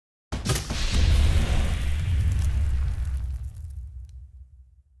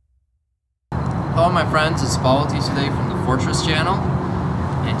Hello my friends, it's Body today from the Fortress channel,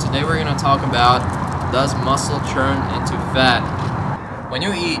 and today we're going to talk about, does muscle turn into fat? When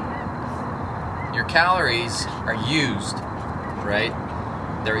you eat, your calories are used, right?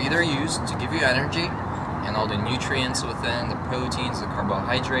 They're either used to give you energy and all the nutrients within, the proteins, the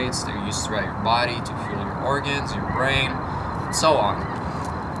carbohydrates, they're used throughout your body to fuel your organs, your brain, and so on.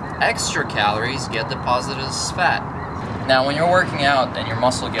 Extra calories get deposited as fat. Now when you're working out and your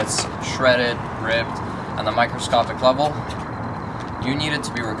muscle gets shredded, ripped on the microscopic level, you need it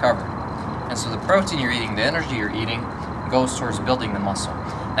to be recovered. And so the protein you're eating, the energy you're eating, goes towards building the muscle.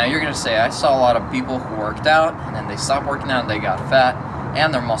 Now you're going to say, I saw a lot of people who worked out and then they stopped working out and they got fat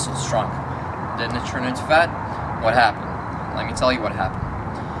and their muscles shrunk. Didn't it turn into fat? What happened? Let me tell you what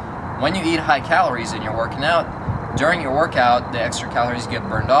happened. When you eat high calories and you're working out, during your workout, the extra calories get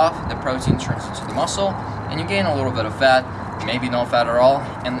burned off, the protein turns into the muscle, and you gain a little bit of fat, maybe no fat at all.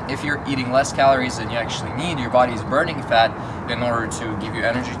 And if you're eating less calories than you actually need, your body is burning fat in order to give you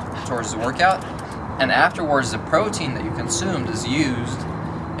energy towards the workout. And afterwards, the protein that you consumed is used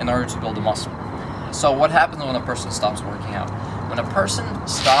in order to build the muscle. So what happens when a person stops working out? When a person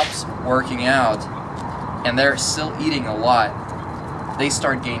stops working out and they're still eating a lot, they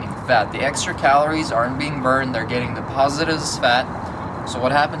start gaining fat. The extra calories aren't being burned, they're getting deposited as fat. So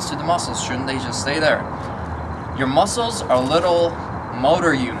what happens to the muscles? Shouldn't they just stay there? Your muscles are little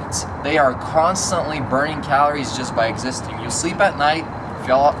motor units. They are constantly burning calories just by existing. You sleep at night,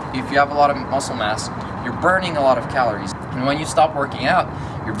 if you have a lot of muscle mass, you're burning a lot of calories. And when you stop working out,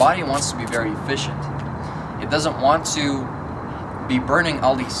 your body wants to be very efficient. It doesn't want to be burning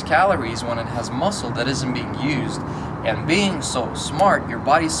all these calories when it has muscle that isn't being used. And being so smart, your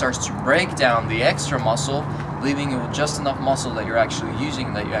body starts to break down the extra muscle, leaving you with just enough muscle that you're actually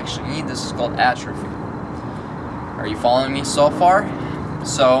using, that you actually need. This is called atrophy. Are you following me so far?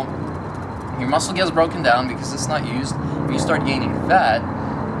 So your muscle gets broken down because it's not used, and you start gaining fat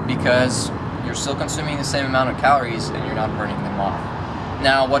because you're still consuming the same amount of calories and you're not burning them off.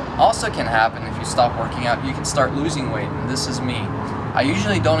 Now what also can happen if you stop working out, you can start losing weight, and this is me. I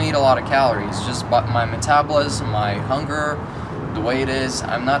usually don't eat a lot of calories, just by my metabolism, my hunger, the way it is,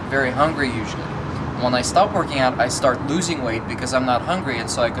 I'm not very hungry usually. When I stop working out, I start losing weight because I'm not hungry, and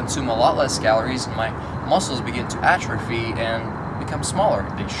so I consume a lot less calories and my muscles begin to atrophy and become smaller.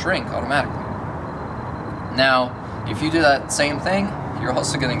 They shrink automatically. Now, if you do that same thing, you're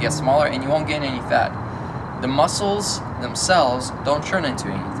also going to get smaller and you won't gain any fat. The muscles themselves don't turn into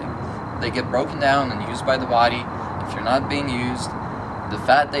anything. They get broken down and used by the body. If you're not being used, the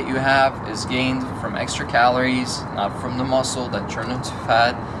fat that you have is gained from extra calories, not from the muscle that turn into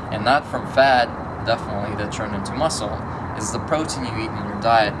fat, and not from fat, definitely, that turn into muscle. It's the protein you eat in your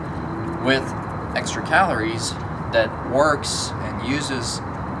diet with extra calories that works and uses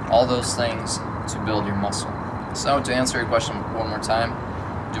all those things to build your muscle. So to answer your question one more time,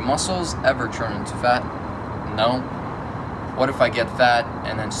 do muscles ever turn into fat? No. What if I get fat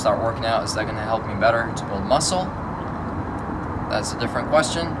and then start working out? Is that going to help me better to build muscle? That's a different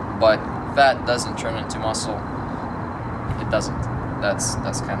question, but fat doesn't turn into muscle. It doesn't. That's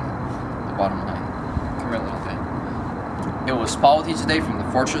kind of the bottom line. It was Polity today from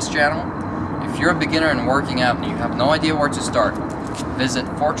the Fortress channel. If you're a beginner in working out and you have no idea where to start, visit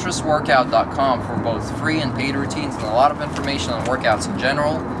fortressworkout.com for both free and paid routines and a lot of information on workouts in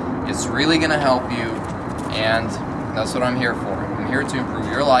general. It's really going to help you, and that's what I'm here for. I'm here to improve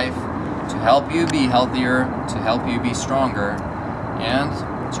your life, to help you be healthier, to help you be stronger,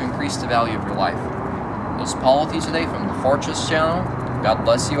 and to increase the value of your life. It was Polity today from the Fortress channel. God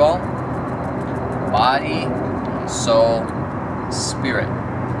bless you all. Body, soul, spirit.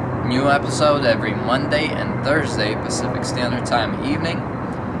 New episode every Monday and Thursday Pacific Standard Time evening.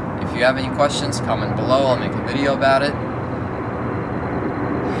 If you have any questions, comment below. I'll make a video about it.